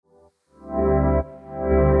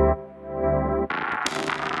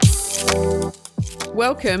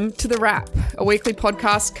Welcome to The Wrap, a weekly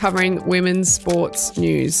podcast covering women's sports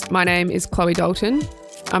news. My name is Chloe Dalton.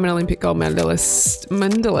 I'm an Olympic gold medalist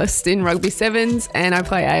in rugby sevens, and I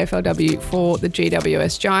play AFLW for the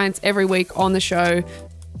GWS Giants. Every week on the show,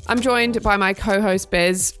 I'm joined by my co-host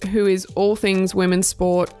Bez, who is all things women's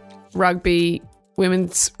sport,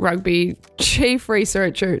 women's rugby, chief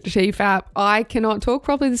researcher at TFAP. I cannot talk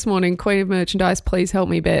properly this morning. Queen of merchandise, please help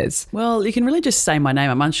me, Bez. Well, you can really just say my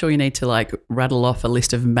name. I'm unsure you need to rattle off a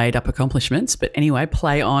list of made up accomplishments. But anyway,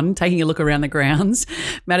 play on. Taking a look around the grounds,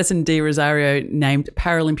 Madison de Rosario named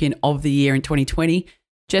Paralympian of the Year in 2020.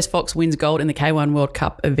 Jess Fox wins gold in the K1 World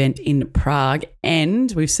Cup event in Prague.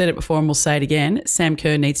 And we've said it before and we'll say it again, Sam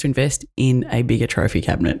Kerr needs to invest in a bigger trophy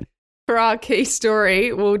cabinet. For our key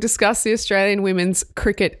story, we'll discuss the Australian women's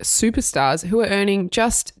cricket superstars who are earning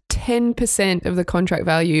just 10% of the contract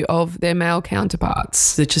value of their male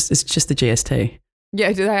counterparts. It's just the GST.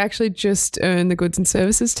 Yeah, do they actually just earn the goods and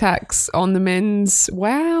services tax on the men's?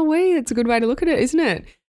 Wowee, it's a good way to look at it, isn't it?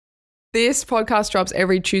 This podcast drops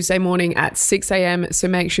every Tuesday morning at 6 a.m, so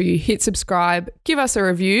make sure you hit subscribe, give us a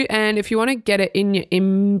review, and if you want to get it in your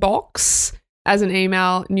inbox as an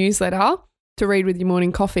email newsletter to read with your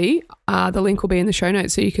morning coffee, the link will be in the show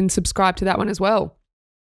notes so you can subscribe to that one as well.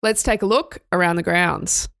 Let's take a look around the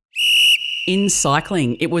grounds. In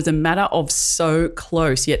cycling, it was a matter of so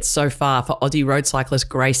close yet so far for Aussie road cyclist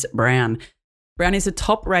Grace Brown. Brown is a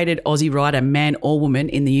top-rated Aussie rider, man or woman,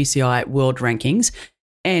 in the UCI World Rankings.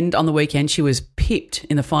 And on the weekend, she was pipped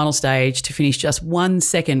in the final stage to finish just 1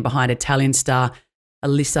 second behind Italian star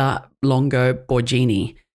Elisa Longo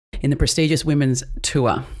Borghini in the prestigious Women's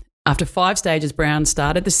Tour. After 5 stages, Brown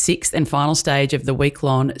started the 6th and final stage of the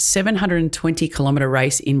week-long 720-kilometre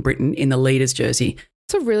race in Britain in the leader's jersey.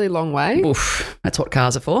 It's a really long way. Oof, that's what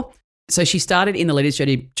cars are for. So she started in the leader's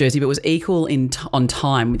jersey but was equal on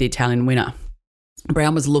time with the Italian winner.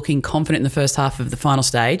 Brown was looking confident in the first half of the final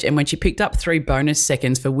stage, and when she picked up 3 bonus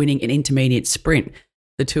seconds for winning an intermediate sprint,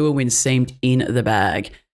 the Tour win seemed in the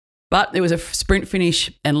bag. But there was a sprint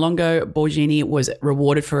finish, and Longo Borghini was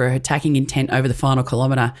rewarded for her attacking intent over the final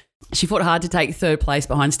kilometre. She fought hard to take third place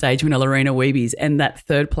behind stage winner Lorena Wiebes, and that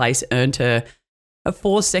third place earned her a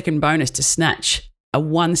 4-second bonus to snatch a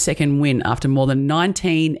 1-second win after more than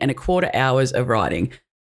 19 and a quarter hours of riding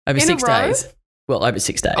over 6 days. Well, over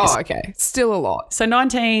 6 days. Oh, okay. Still a lot. So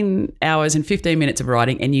 19 hours and 15 minutes of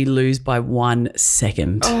riding, and you lose by 1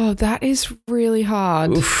 second. Oh, that is really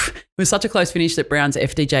hard. Oof. It was such a close finish that Brown's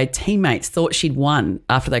FDJ teammates thought she'd won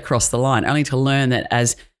after they crossed the line, only to learn that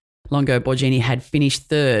as Longo Borghini had finished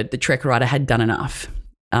third, the Trek rider had done enough.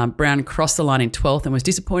 Brown crossed the line in 12th and was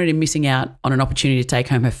disappointed in missing out on an opportunity to take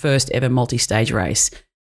home her first ever multi-stage race.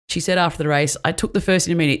 She said after the race, "I took the first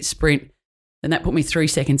intermediate sprint, and that put me 3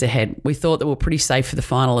 seconds ahead. We thought that we were pretty safe for the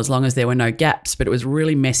final as long as there were no gaps, but it was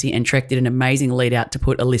really messy and Trek did an amazing lead out to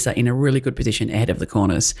put Alyssa in a really good position ahead of the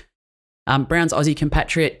corners." Brown's Aussie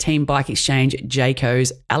compatriot Team Bike Exchange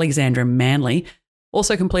Jayco's Alexandra Manley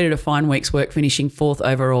also completed a fine week's work, finishing 4th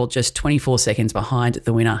overall, just 24 seconds behind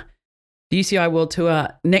the winner. The UCI World Tour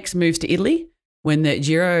next moves to Italy when the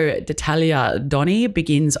Giro d'Italia Doni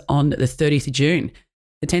begins on the 30th of June.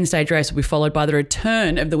 The 10-stage race will be followed by the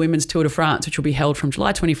return of the Women's Tour de France, which will be held from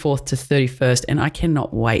July 24th to 31st, and I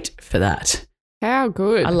cannot wait for that. How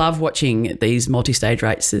good. I love watching these multi-stage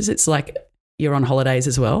races. It's like you're on holidays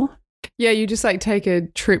as well. Yeah, you just take a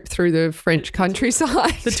trip through the French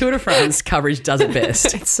countryside. The Tour de France coverage does it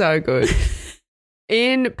best. It's so good.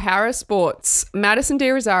 In para-sports, Madison de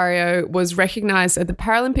Rosario was recognised at the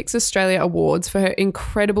Paralympics Australia Awards for her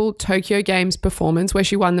incredible Tokyo Games performance, where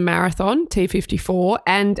she won the marathon, T54,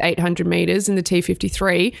 and 800 metres in the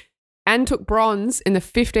T53, and took bronze in the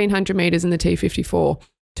 1500 metres in the T54.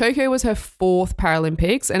 Tokyo was her 4th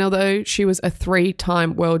Paralympics, and although she was a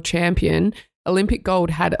 3-time world champion, Olympic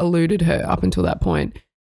gold had eluded her up until that point.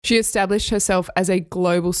 She established herself as a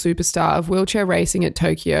global superstar of wheelchair racing at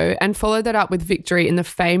Tokyo and followed that up with victory in the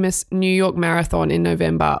famous New York Marathon in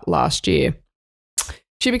November last year.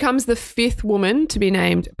 She becomes the 5th woman to be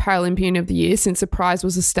named Paralympian of the Year since the prize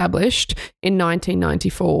was established in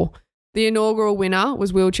 1994. The inaugural winner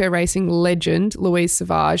was wheelchair racing legend Louise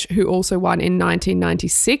Savage, who also won in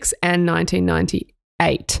 1996 and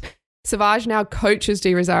 1998. Savage now coaches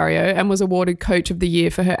de Rosario and was awarded Coach of the Year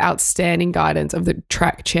for her outstanding guidance of the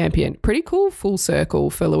track champion. Pretty cool full circle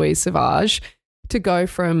for Louise Savage to go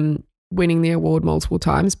from winning the award multiple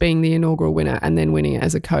times, being the inaugural winner, and then winning it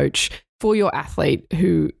as a coach for your athlete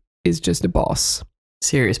who is just a boss.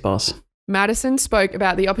 Serious boss. Madison spoke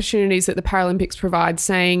about the opportunities that the Paralympics provide,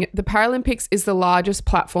 saying, "The Paralympics is the largest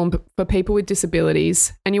platform for people with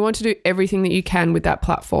disabilities, and you want to do everything that you can with that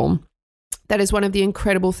platform. That is one of the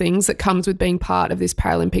incredible things that comes with being part of this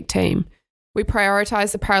Paralympic team. We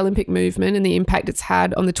prioritise the Paralympic movement, and the impact it's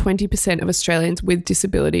had on the 20% of Australians with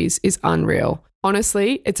disabilities is unreal.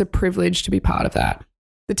 Honestly, it's a privilege to be part of that.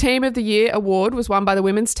 The Team of the Year award was won by the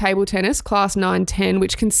women's table tennis class 9-10,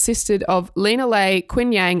 which consisted of Lena Lay,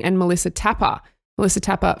 Quinn Yang and Melissa Tapper. Melissa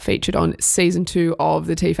Tapper featured on season 2 of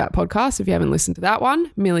the TFAT podcast. If you haven't listened to that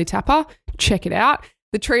one, Millie Tapper, check it out.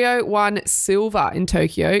 The trio won silver in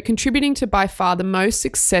Tokyo, contributing to by far the most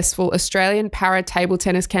successful Australian para-table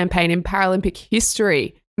tennis campaign in Paralympic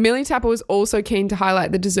history. Millie Tapper was also keen to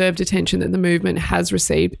highlight the deserved attention that the movement has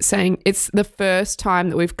received, saying it's the first time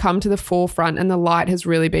that we've come to the forefront and the light has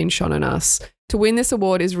really been shone on us. To win this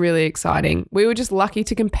award is really exciting. We were just lucky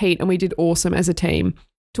to compete and we did awesome as a team.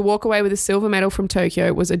 To walk away with a silver medal from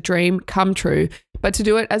Tokyo was a dream come true, but to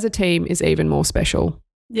do it as a team is even more special.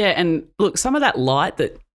 Yeah, and look, some of that light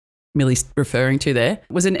that Millie's referring to there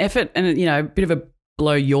was an effort and, a bit of a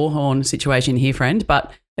blow your horn situation here, friend,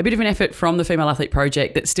 but a bit of an effort from the Female Athlete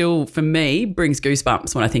Project that still, for me, brings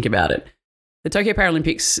goosebumps when I think about it. The Tokyo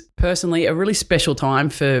Paralympics, personally, a really special time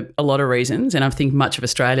for a lot of reasons, and I think much of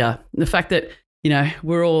Australia. The fact that,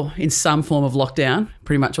 we're all in some form of lockdown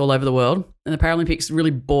pretty much all over the world, and the Paralympics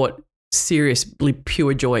really brought seriously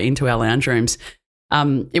pure joy into our lounge rooms.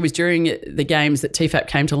 It was during the Games that TFAP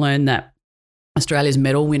came to learn that Australia's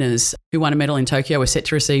medal winners who won a medal in Tokyo were set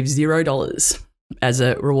to receive $0 as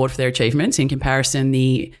a reward for their achievements. In comparison,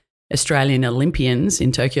 the Australian Olympians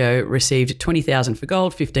in Tokyo received $20,000 for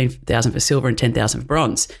gold, $15,000 for silver and $10,000 for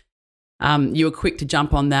bronze. You were quick to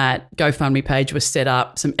jump on that. GoFundMe page was set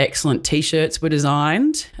up. Some excellent T-shirts were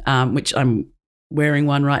designed, which I'm wearing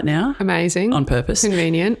one right now. Amazing. On purpose.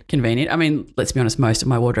 Convenient. I mean, let's be honest, most of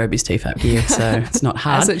my wardrobe is TFAP gear, so it's not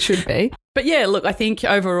hard. As it should be. But yeah, look, I think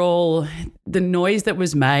overall the noise that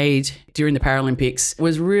was made during the Paralympics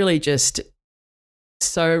was really just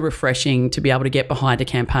so refreshing to be able to get behind a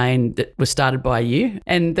campaign that was started by you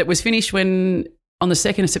and that was finished when, on the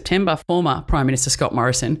 2nd of September, former Prime Minister Scott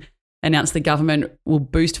Morrison announced the government will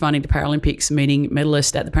boost funding to Paralympics, meaning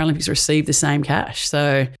medalists at the Paralympics receive the same cash.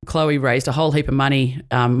 So Chloe raised a whole heap of money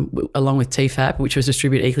along with TFAP, which was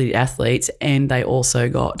distributed equally to athletes, and they also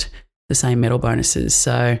got the same medal bonuses.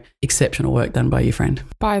 So exceptional work done by you, friend.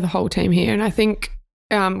 By the whole team here. And I think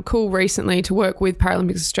cool recently to work with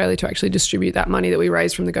Paralympics Australia to actually distribute that money that we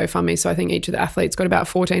raised from the GoFundMe. So I think each of the athletes got about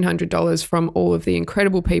 $1,400 from all of the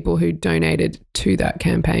incredible people who donated to that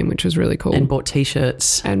campaign, which was really cool. And bought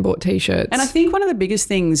T-shirts. And I think one of the biggest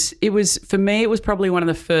things, it was probably one of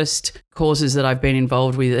the first causes that I've been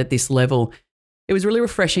involved with at this level. It was really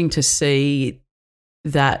refreshing to see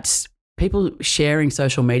that people sharing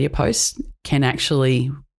social media posts can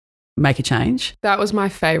actually make a change. That was my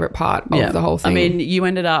favourite part of the whole thing. I mean, you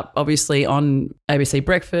ended up obviously on ABC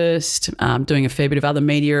Breakfast, doing a fair bit of other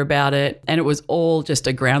media about it, and it was all just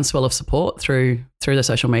a groundswell of support through the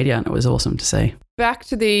social media, and it was awesome to see. Back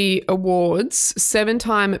to the awards,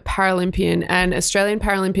 7-time Paralympian and Australian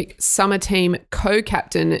Paralympic Summer Team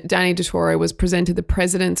co-captain Danny Detoro was presented the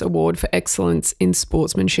President's Award for Excellence in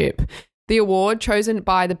Sportsmanship. The award, chosen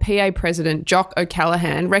by the PA president, Jock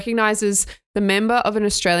O'Callaghan, recognises the member of an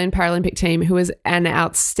Australian Paralympic team who is an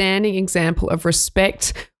outstanding example of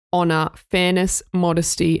respect, honour, fairness,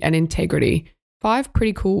 modesty and integrity. 5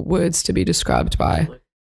 pretty cool words to be described by.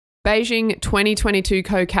 Beijing 2022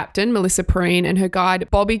 co-captain Melissa Perrine and her guide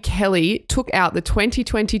Bobby Kelly took out the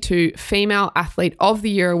 2022 Female Athlete of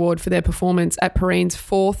the Year award for their performance at Perrine's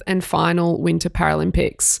 4th and final Winter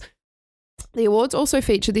Paralympics. The awards also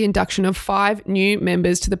featured the induction of 5 new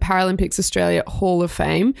members to the Paralympics Australia Hall of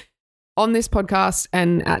Fame. On this podcast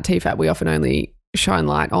and at TFAT, we often only shine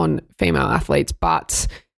light on female athletes, but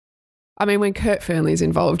I mean, when Kurt Fearnley's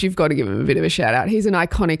involved, you've got to give him a bit of a shout out. He's an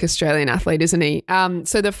iconic Australian athlete, isn't he?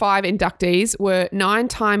 So the 5 inductees were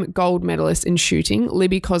 9-time gold medalist in shooting,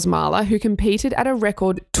 Libby Kosmala, who competed at a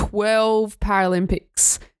record 12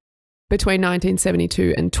 Paralympics between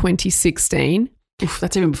 1972 and 2016. Oof,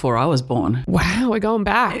 that's even before I was born. Wow, we're going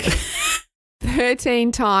back.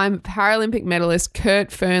 13-time Paralympic medalist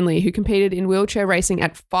Kurt Fearnley, who competed in wheelchair racing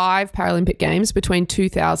at 5 Paralympic Games between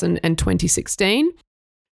 2000 and 2016.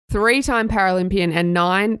 3-time Paralympian and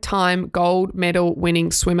 9-time gold medal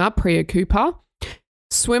winning swimmer Priya Cooper.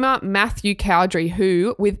 Swimmer Matthew Cowdrey,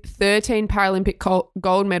 who, with 13 Paralympic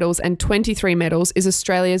gold medals and 23 medals, is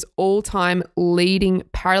Australia's all-time leading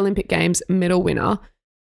Paralympic Games medal winner.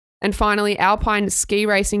 And finally, alpine ski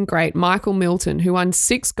racing great Michael Milton, who won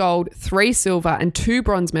 6 gold, 3 silver and 2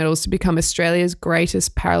 bronze medals to become Australia's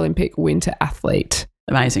greatest Paralympic winter athlete.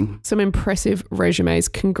 Amazing. Some impressive resumes.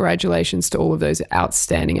 Congratulations to all of those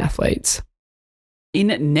outstanding athletes. In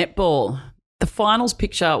netball, The finals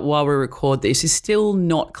picture while we record this is still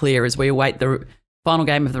not clear as we await the final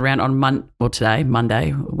game of the round on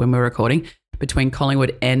Monday, when we're recording, between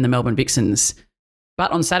Collingwood and the Melbourne Vixens.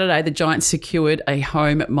 But on Saturday, the Giants secured a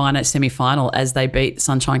home minor semi-final as they beat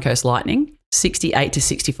Sunshine Coast Lightning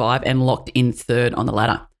 68-65 and locked in third on the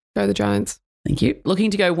ladder. Go the Giants. Thank you.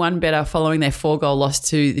 Looking to go one better following their 4-goal loss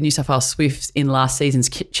to the New South Wales Swifts in last season's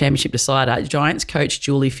championship decider, Giants coach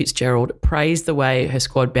Julie Fitzgerald praised the way her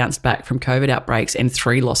squad bounced back from COVID outbreaks and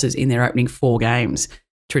 3 losses in their opening 4 games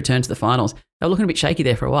to return to the finals. They were looking a bit shaky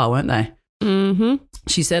there for a while, weren't they? Mm-hmm.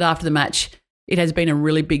 She said after the match, "It has been a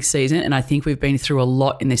really big season and I think we've been through a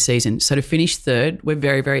lot in this season. So to finish third, we're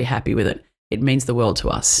very, very happy with it. It means the world to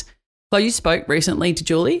us." Chloe, you spoke recently to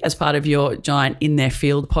Julie as part of your Giant in Their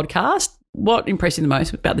Field podcast. What impressed you the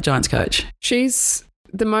most about the Giants coach? She's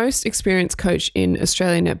the most experienced coach in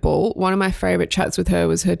Australian netball. One of my favourite chats with her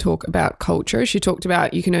was her talk about culture. She talked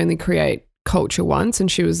about you can only create culture once, and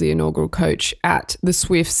she was the inaugural coach at the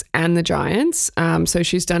Swifts and the Giants. So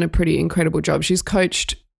she's done a pretty incredible job. She's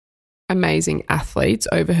coached amazing athletes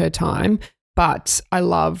over her time, but I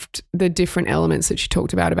loved the different elements that she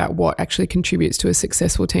talked about what actually contributes to a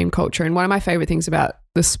successful team culture. And one of my favourite things about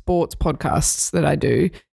the sports podcasts that I do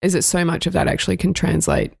is that so much of that actually can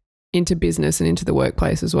translate into business and into the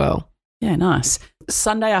workplace as well. Yeah, nice.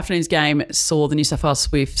 Sunday afternoon's game saw the New South Wales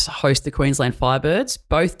Swifts host the Queensland Firebirds.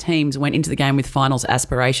 Both teams went into the game with finals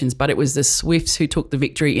aspirations, but it was the Swifts who took the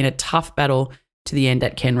victory in a tough battle to the end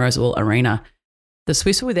at Ken Rosewall Arena. The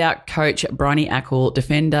Swifts were without coach Bryony Ackle,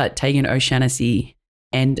 defender Tegan O'Shaughnessy,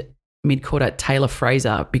 and mid-quarter Taylor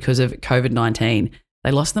Fraser because of COVID-19.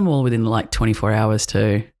 They lost them all within 24 hours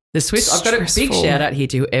too. The Swifts, I've got a big shout out here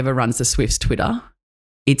to whoever runs the Swifts Twitter.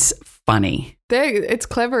 It's funny. It's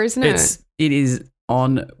clever, isn't it? It is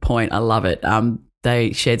on point. I love it.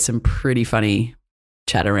 They shared some pretty funny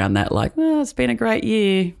chat around that, it's been a great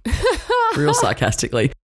year, real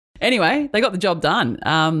sarcastically. Anyway, they got the job done.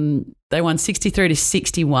 They won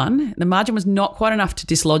 63-61. The margin was not quite enough to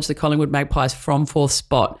dislodge the Collingwood Magpies from 4th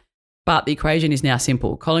spot, but the equation is now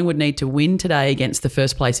simple. Collingwood need to win today against the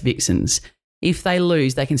first place Vixens. If they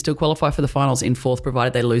lose, they can still qualify for the finals in 4th,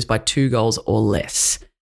 provided they lose by 2 goals or less.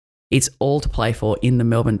 It's all to play for in the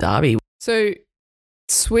Melbourne Derby. So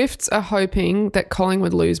Swifts are hoping that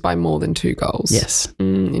Collingwood lose by more than 2 goals. Yes.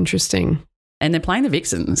 Interesting. And they're playing the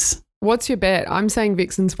Vixens. What's your bet? I'm saying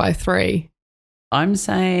Vixens by 3. I'm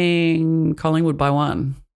saying Collingwood by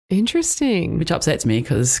 1. Interesting. Which upsets me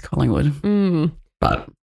because Collingwood. But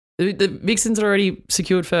the Vixens are already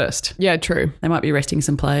secured first. Yeah, true. They might be resting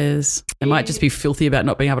some players. They might just be filthy about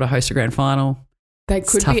not being able to host a grand final. They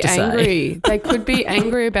could be angry. They could be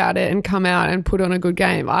angry about it and come out and put on a good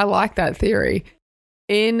game. I like that theory.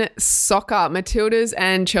 In soccer, Matildas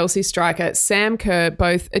and Chelsea striker Sam Kerr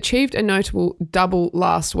both achieved a notable double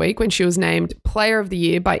last week when she was named Player of the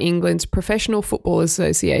Year by England's Professional Football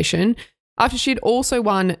Association after she'd also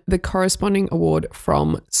won the corresponding award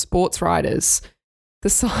from Sports Writers. The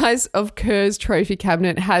size of Kerr's trophy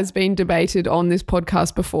cabinet has been debated on this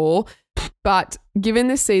podcast before, but given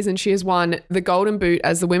this season she has won the Golden Boot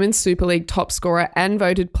as the Women's Super League top scorer and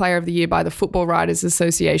voted Player of the Year by the Football Writers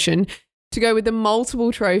Association, to go with the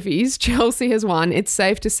multiple trophies Chelsea has won, it's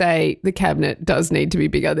safe to say the cabinet does need to be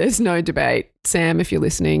bigger. There's no debate. Sam, if you're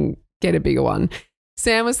listening, get a bigger one.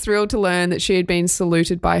 Sam was thrilled to learn that she had been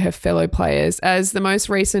saluted by her fellow players as the most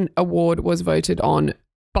recent award was voted on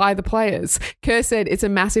by the players. Kerr said, "It's a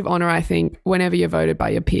massive honour, I think, whenever you're voted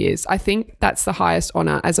by your peers. I think that's the highest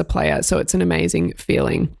honour as a player, so it's an amazing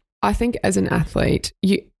feeling." I think as an athlete,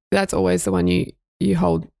 that's always the one you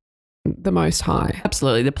hold the most high.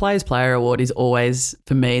 Absolutely. The Players Player Award is always,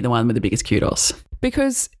 for me, the one with the biggest kudos.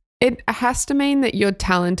 Because it has to mean that you're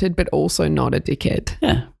talented but also not a dickhead.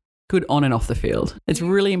 Yeah. Good on and off the field. It's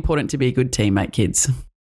really important to be a good teammate, kids.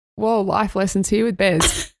 Whoa, life lessons here with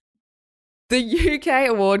Bez. The UK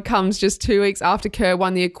award comes just 2 weeks after Kerr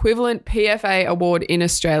won the equivalent PFA award in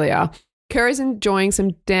Australia. Kerr is enjoying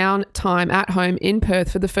some downtime at home in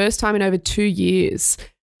Perth for the first time in over 2 years.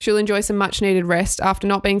 She'll enjoy some much-needed rest after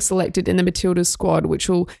not being selected in the Matildas squad, which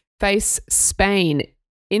will face Spain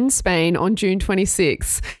on June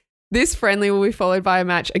 26. This friendly will be followed by a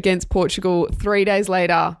match against Portugal 3 days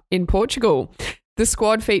later in Portugal. The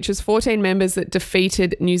squad features 14 members that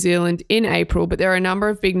defeated New Zealand in April, but there are a number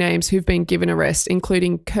of big names who've been given a rest,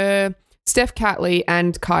 including Kerr, Steph Catley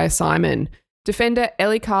and Kaya Simon. Defender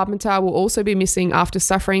Ellie Carpenter will also be missing after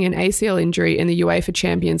suffering an ACL injury in the UEFA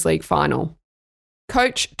Champions League final.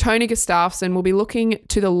 Coach Tony Gustafsson will be looking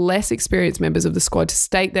to the less experienced members of the squad to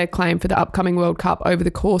stake their claim for the upcoming World Cup over the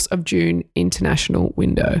course of June international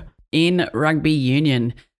window. In rugby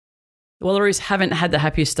union, The Wallaroos haven't had the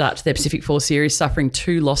happiest start to their Pacific 4 series, suffering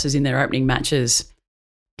 2 losses in their opening matches, suffering 2 losses in their opening matches.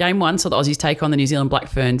 Game 1 saw the Aussies take on the New Zealand Black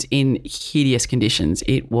Ferns in hideous conditions.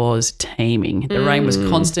 It was teeming. The rain was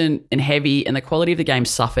constant and heavy, and the quality of the game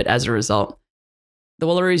suffered as a result. The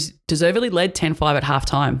Wallaroos deservedly led 10-5 at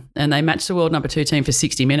halftime, and they matched the world number 2 team for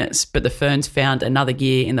 60 minutes, but the Ferns found another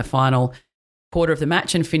gear in the final quarter of the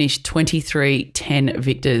match and finished 23-10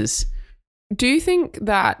 victors. Do you think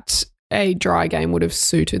that a dry game would have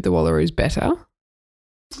suited the Wallaroos better?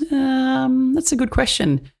 That's a good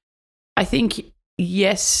question. I think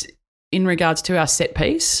yes, in regards to our set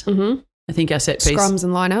piece. Mm-hmm. I think our set piece. Scrums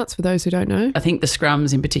and lineouts, for those who don't know. I think the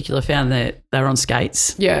scrums in particular found that they were on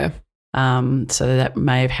skates. Yeah. So that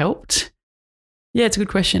may have helped. Yeah, it's a good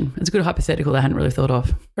question. It's a good hypothetical that I hadn't really thought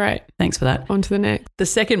of. Great. Thanks for that. On to the next. The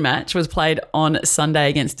second match was played on Sunday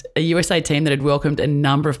against a USA team that had welcomed a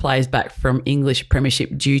number of players back from English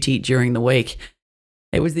Premiership duty during the week.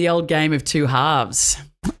 It was the old game of 2 halves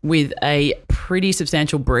with a pretty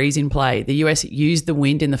substantial breeze in play. The US used the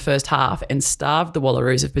wind in the first half and starved the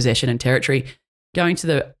Wallaroos of possession and territory, going to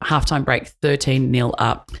the halftime break 13-0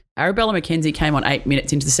 up. Arabella McKenzie came on 8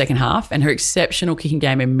 minutes into the second half, and her exceptional kicking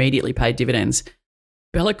game immediately paid dividends.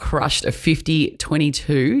 Bella crushed a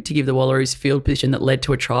 50-22 to give the Wallaroos field position that led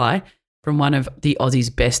to a try from one of the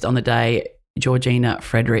Aussies' best on the day, Georgina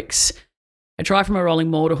Fredericks. A try from a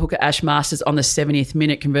rolling maul to hooker Ash Masters on the 70th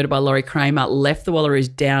minute, converted by Laurie Kramer, left the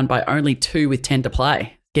Wallaroos down by only 2 with 10 to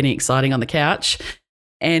play. Getting exciting on the couch.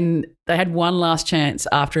 And they had one last chance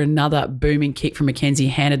after another booming kick from McKenzie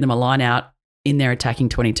handed them a line out in their attacking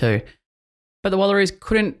 22. But the Wallaroos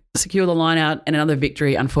couldn't secure the line out, and another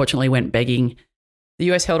victory unfortunately went begging.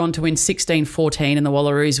 The US held on to win 16-14, and the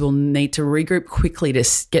Wallaroos will need to regroup quickly to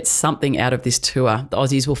get something out of this tour. The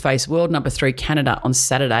Aussies will face world number 3 Canada on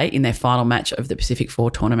Saturday in their final match of the Pacific 4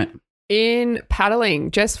 tournament. In paddling,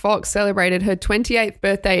 Jess Fox celebrated her 28th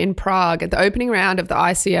birthday in Prague at the opening round of the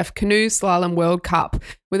ICF Canoe Slalom World Cup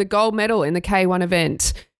with a gold medal in the K1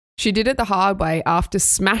 event. She did it the hard way after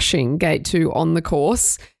smashing Gate 2 on the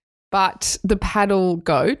course, but the paddle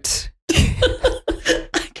goat...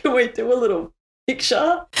 Can we do a little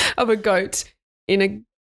picture of a goat in a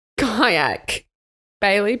kayak?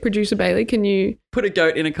 Bailey, producer Bailey, can you... Put a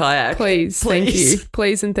goat in a kayak. Please. Thank you.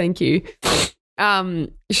 Please and thank you.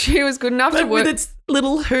 She was good enough to work... with its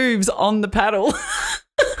little hooves on the paddle.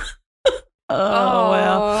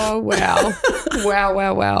 Wow.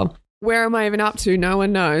 Wow. Where am I even up to? No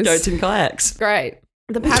one knows. Goats and kayaks. Great.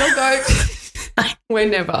 The paddle goat... We're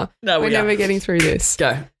never getting through this.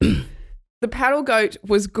 Go. The paddle goat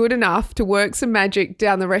was good enough to work some magic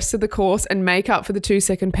down the rest of the course and make up for the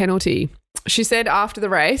 2-second penalty. She said after the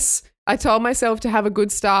race, I told myself to have a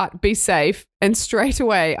good start, be safe, and straight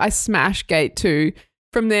away I smashed Gate 2.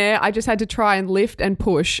 From there, I just had to try and lift and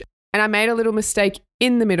push, and I made a little mistake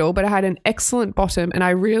in the middle, but I had an excellent bottom and I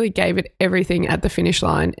really gave it everything at the finish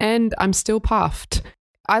line, and I'm still puffed.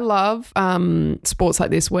 I love sports like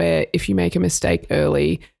this where if you make a mistake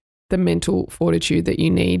early, the mental fortitude that you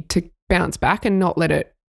need to bounce back and not let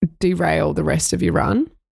it derail the rest of your run.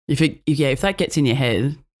 If that gets in your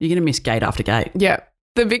head, you're going to miss gate after gate. Yeah.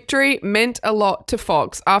 The victory meant a lot to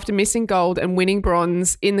Fox after missing gold and winning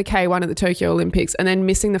bronze in the K1 at the Tokyo Olympics and then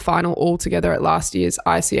missing the final altogether at last year's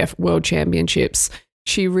ICF World Championships.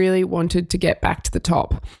 She really wanted to get back to the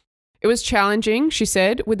top. It was challenging, she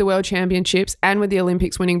said, with the World Championships and with the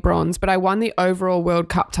Olympics winning bronze, but I won the overall World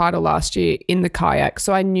Cup title last year in the kayak,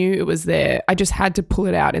 so I knew it was there. I just had to pull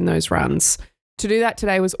it out in those runs. To do that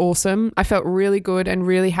today was awesome. I felt really good and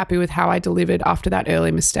really happy with how I delivered after that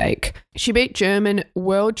early mistake. She beat German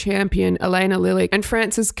world champion Elena Lillich and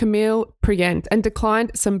France's Camille Prigent and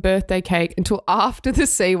declined some birthday cake until after the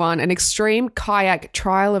C1 and Extreme Kayak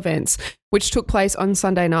trial events, which took place on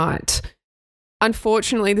Sunday night.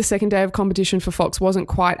 Unfortunately, the second day of competition for Fox wasn't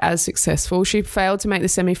quite as successful. She failed to make the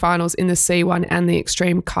semi-finals in the C1 and the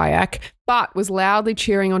Extreme Kayak, but was loudly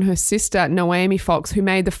cheering on her sister, Noemi Fox, who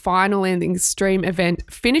made the final in the Extreme event,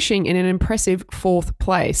 finishing in an impressive 4th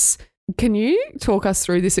place. Can you talk us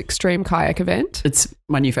through this Extreme Kayak event? It's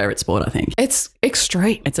my new favourite sport, I think. It's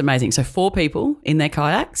extreme. It's amazing. So 4 people in their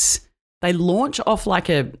kayaks. They launch off like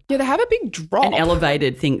they have a big drop. An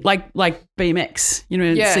elevated thing, like BMX. You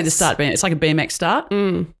know, yes. See the start. It's like a BMX start.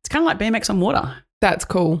 It's kind of like BMX on water. That's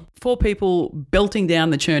cool. 4 people belting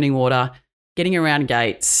down the churning water, getting around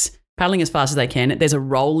gates, paddling as fast as they can. There's a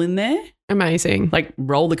roll in there. Amazing. Like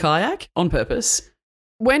roll the kayak on purpose.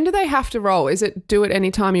 When do they have to roll? Is it do it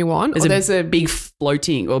anytime you want? There's a big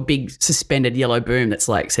floating or big suspended yellow boom that's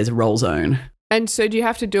like says roll zone. And so do you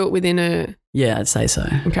have to do it within a... Yeah, I'd say so.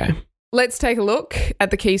 Okay. Let's take a look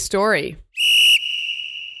at the key story.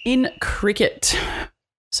 In cricket,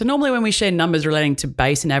 so normally when we share numbers relating to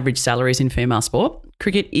base and average salaries in female sport,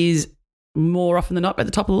 cricket is more often than not at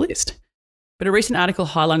the top of the list. But a recent article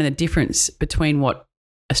highlighting the difference between what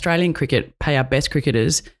Australian cricket pay our best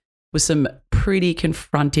cricketers was some pretty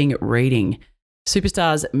confronting reading.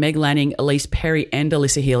 Superstars Meg Lanning, Elise Perry and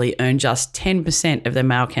Alyssa Healy earn just 10% of their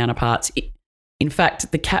male counterparts. In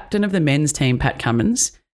fact, the captain of the men's team, Pat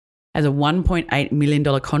Cummins, has a $1.8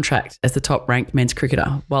 million contract as the top-ranked men's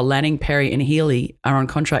cricketer, while Lanning, Perry and Healy are on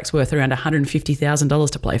contracts worth around $150,000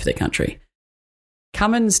 to play for their country.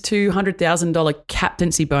 Cummins' $200,000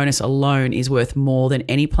 captaincy bonus alone is worth more than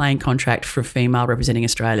any playing contract for a female representing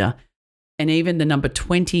Australia. And even the number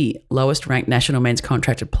 20 lowest-ranked national men's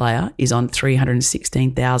contracted player is on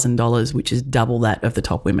 $316,000, which is double that of the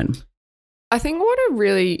top women. I think what a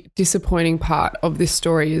really disappointing part of this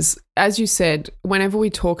story is, as you said, whenever we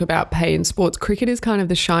talk about pay in sports, cricket is kind of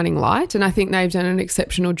the shining light. And I think they've done an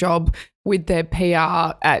exceptional job with their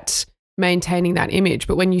PR at maintaining that image.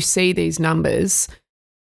 But when you see these numbers,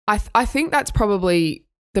 I think that's probably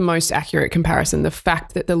the most accurate comparison, the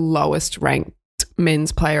fact that the lowest ranked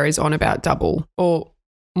men's player is on about double or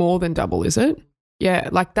more than double, is it? Yeah,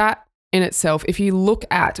 like that in itself, if you look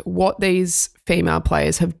at what these female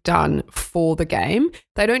players have done for the game,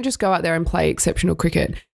 they don't just go out there and play exceptional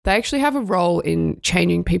cricket. They actually have a role in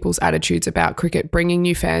changing people's attitudes about cricket, bringing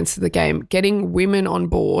new fans to the game, getting women on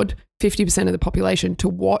board, 50% of the population, to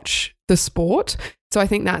watch the sport. So I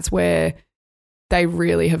think that's where they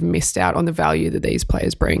really have missed out on the value that these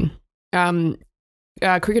players bring.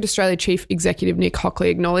 Cricket Australia Chief Executive Nick Hockley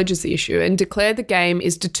acknowledges the issue and declared the game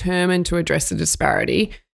is determined to address the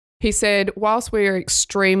disparity. He said, whilst we are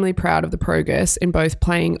extremely proud of the progress in both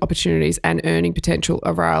playing opportunities and earning potential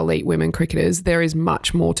of our elite women cricketers, there is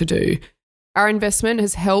much more to do. Our investment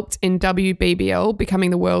has helped in WBBL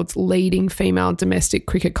becoming the world's leading female domestic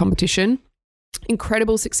cricket competition.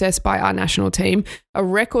 Incredible success by our national team, a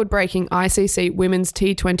record-breaking ICC Women's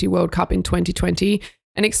T20 World Cup in 2020,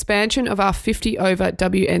 an expansion of our 50-over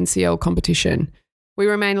WNCL competition. We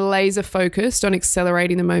remain laser focused on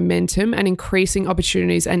accelerating the momentum and increasing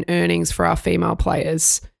opportunities and earnings for our female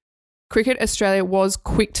players. Cricket Australia was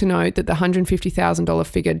quick to note that the $150,000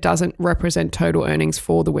 figure doesn't represent total earnings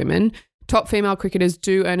for the women. Top female cricketers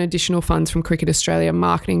do earn additional funds from Cricket Australia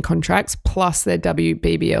marketing contracts plus their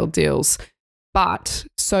WBBL deals. But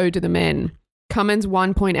so do the men. Cummins'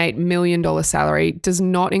 $1.8 million salary does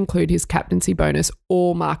not include his captaincy bonus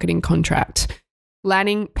or marketing contract.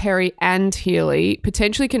 Lanning, Perry and Healy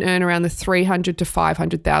potentially can earn around the $300,000 to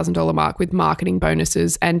 $500,000 mark with marketing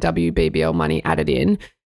bonuses and WBBL money added in.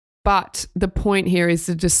 But the point here is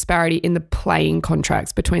the disparity in the playing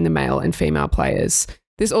contracts between the male and female players.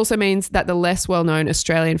 This also means that the less well-known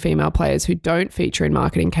Australian female players who don't feature in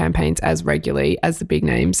marketing campaigns as regularly as the big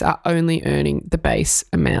names are only earning the base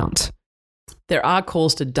amount. There are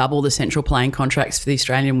calls to double the central playing contracts for the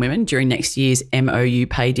Australian women during next year's MOU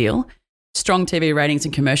pay deal. Strong TV ratings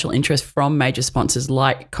and commercial interest from major sponsors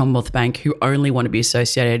like Commonwealth Bank, who only want to be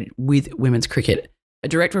associated with women's cricket, are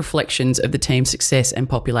direct reflections of the team's success and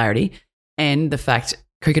popularity and the fact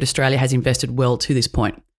Cricket Australia has invested well to this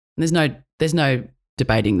point. And there's no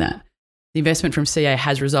debating that. The investment from CA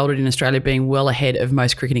has resulted in Australia being well ahead of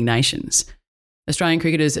most cricketing nations. Australian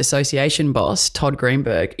Cricketers Association boss Todd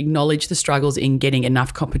Greenberg acknowledged the struggles in getting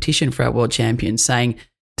enough competition for our world champions, saying,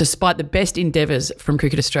 despite the best endeavours from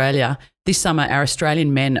Cricket Australia, this summer our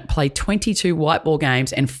Australian men play 22 white ball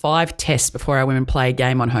games and 5 tests before our women play a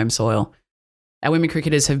game on home soil. Our women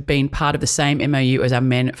cricketers have been part of the same MOU as our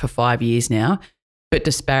men for 5 years now, but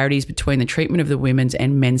disparities between the treatment of the women's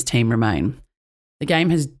and men's team remain. The game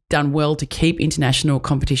has done well to keep international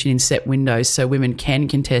competition in set windows so women can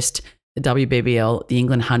contest the WBBL, the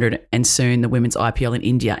England 100 and soon the Women's IPL in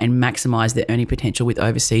India and maximise their earning potential with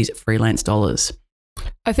overseas freelance dollars.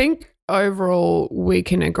 I think overall we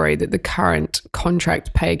can agree that the current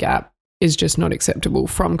contract pay gap is just not acceptable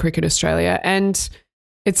from Cricket Australia, and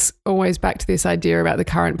it's always back to this idea about the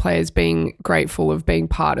current players being grateful of being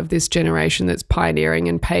part of this generation that's pioneering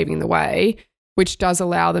and paving the way, which does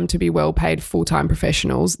allow them to be well-paid full-time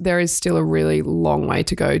professionals. There is still a really long way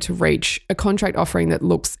to go to reach a contract offering that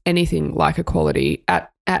looks anything like equality. At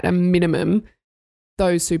a minimum,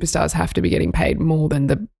 those superstars have to be getting paid more than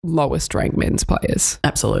the lowest ranked men's players.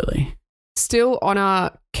 Absolutely. Still on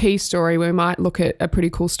our key story, we might look at a pretty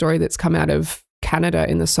cool story that's come out of Canada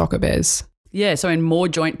in the Soccer Bears. Yeah, so in more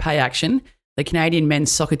joint pay action, the Canadian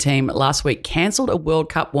men's soccer team last week cancelled a World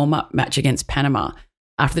Cup warm-up match against Panama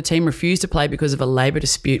after the team refused to play because of a labour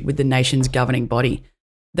dispute with the nation's governing body.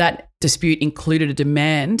 That dispute included a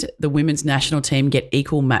demand the women's national team get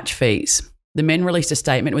equal match fees. The men released a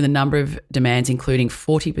statement with a number of demands, including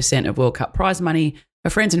 40% of World Cup prize money, a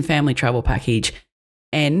friends and family travel package,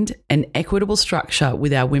 and an equitable structure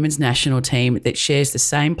with our women's national team that shares the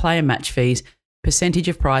same player match fees, percentage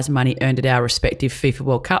of prize money earned at our respective FIFA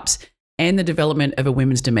World Cups, and the development of a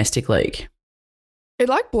women's domestic league. It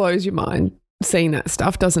blows your mind seeing that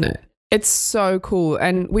stuff, doesn't it? It's so cool.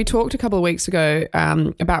 And we talked a couple of weeks ago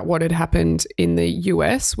about what had happened in the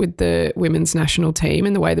US with the women's national team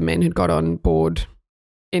and the way the men had got on board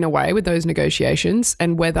in a way with those negotiations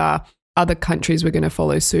and whether other countries were going to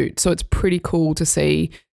follow suit. So it's pretty cool to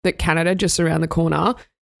see that Canada, just around the corner,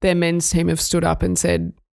 their men's team have stood up and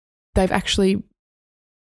said they've actually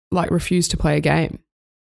refused to play a game.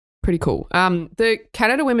 Pretty cool. The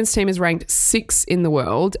Canada women's team is ranked 6th in the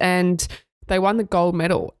world and they won the gold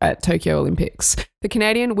medal at Tokyo Olympics. The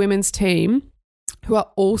Canadian women's team, who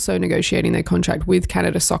are also negotiating their contract with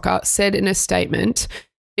Canada Soccer, said in a statement,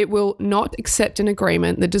 it will not accept an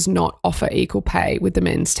agreement that does not offer equal pay with the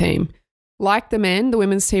men's team. Like the men, the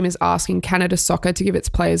women's team is asking Canada Soccer to give its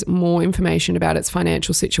players more information about its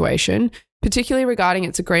financial situation, particularly regarding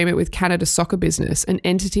its agreement with Canada Soccer Business, an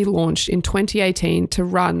entity launched in 2018 to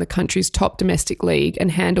run the country's top domestic league and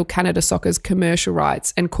handle Canada Soccer's commercial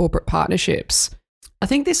rights and corporate partnerships. I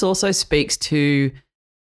think this also speaks to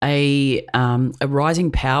a rising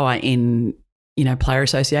power in player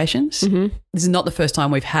associations. Mm-hmm. This is not the first time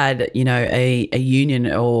we've had a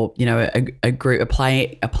union or a group,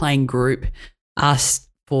 a playing group ask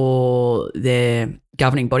for their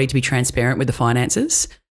governing body to be transparent with the finances.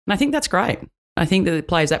 And I think that's great. I think that the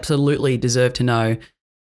players absolutely deserve to know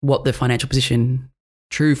what the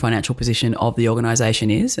true financial position of the organisation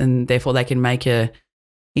is, and therefore they can make a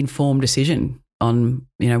informed decision on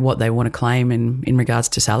what they want to claim in regards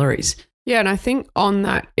to salaries. Yeah, and I think on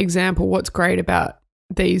that example, what's great about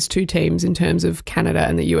these two teams in terms of Canada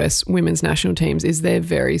and the US women's national teams is they're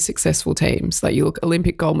very successful teams. You look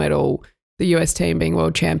Olympic gold medal, the US team being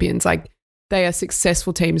world champions, they are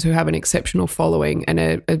successful teams who have an exceptional following and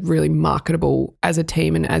are really marketable as a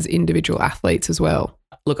team and as individual athletes as well.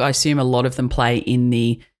 Look, I assume a lot of them play in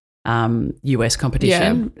the US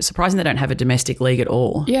competition. Yeah. Surprising they don't have a domestic league at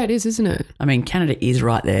all. Yeah, it is, isn't it? I mean, Canada is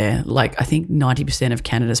right there. I think 90% of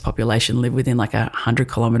Canada's population live within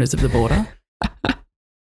 100 kilometres of the border.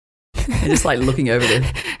 They're just looking over there.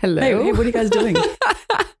 Hello. Hey, what are you guys doing?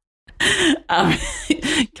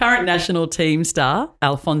 Current national team star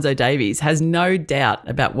Alphonso Davies has no doubt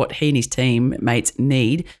about what he and his teammates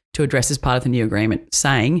need to address as part of the new agreement,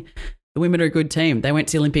 saying, the women are a good team. They went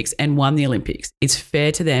to the Olympics and won the Olympics. It's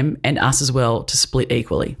fair to them and us as well to split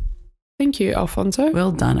equally. Thank you, Alphonso.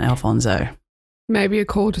 Well done, Alphonso. Maybe a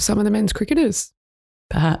call to some of the men's cricketers.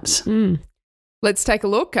 Perhaps. Let's take a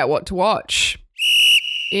look at what to watch.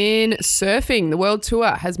 In surfing, the World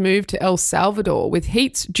Tour has moved to El Salvador with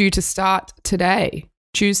heats due to start today,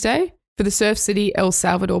 Tuesday, for the Surf City El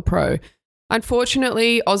Salvador Pro.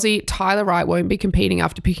 Unfortunately, Aussie Tyler Wright won't be competing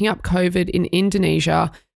after picking up COVID in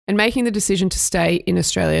Indonesia and making the decision to stay in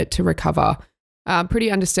Australia to recover. Pretty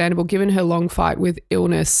understandable given her long fight with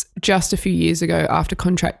illness just a few years ago after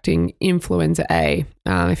contracting influenza A.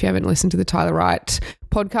 If you haven't listened to the Tyler Wright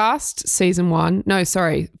podcast,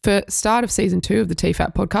 for start of season 2 of the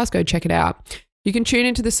TFAT podcast, go check it out. You can tune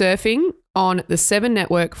into the surfing on the 7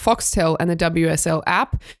 Network, Foxtel and the WSL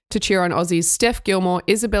app to cheer on Aussies Steph Gilmore,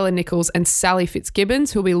 Isabella Nichols and Sally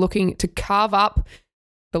Fitzgibbons, who'll be looking to carve up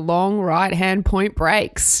the long right-hand point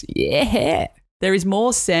breaks. Yeah. There is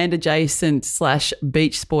more sand-adjacent /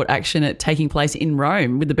 beach sport action taking place in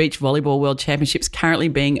Rome with the Beach Volleyball World Championships currently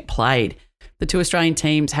being played. The 2 Australian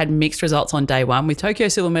teams had mixed results on day 1, with Tokyo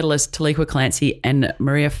silver medalist Taliqua Clancy and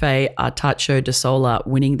Maria Faye Artacho de Sola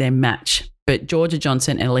winning their match, but Georgia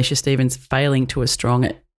Johnson and Alicia Stevens falling to a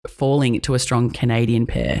strong Canadian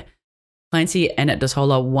pair. Clancy and de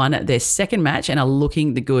Sola won their second match and are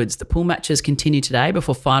looking the goods. The pool matches continue today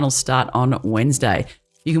before finals start on Wednesday.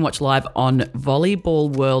 You can watch live on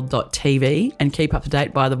volleyballworld.tv and keep up to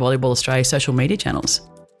date by the Volleyball Australia social media channels.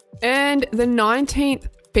 And the 19th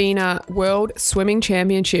FINA World Swimming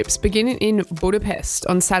Championships begin in Budapest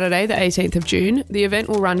on Saturday, the 18th of June. The event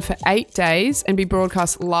will run for 8 days and be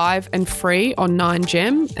broadcast live and free on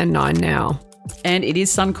 9Gem and 9Now. And it is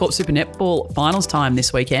Suncorp Super Netball finals time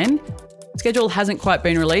this weekend. Schedule hasn't quite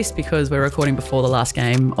been released because we're recording before the last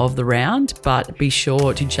game of the round, but be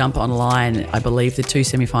sure to jump online. I believe the 2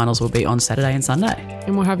 semi-finals will be on Saturday and Sunday.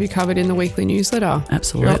 And we'll have you covered in the weekly newsletter.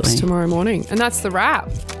 Absolutely. Drops tomorrow morning. And that's the wrap.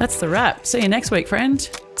 That's the wrap. See you next week, friend.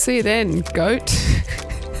 See you then, goat.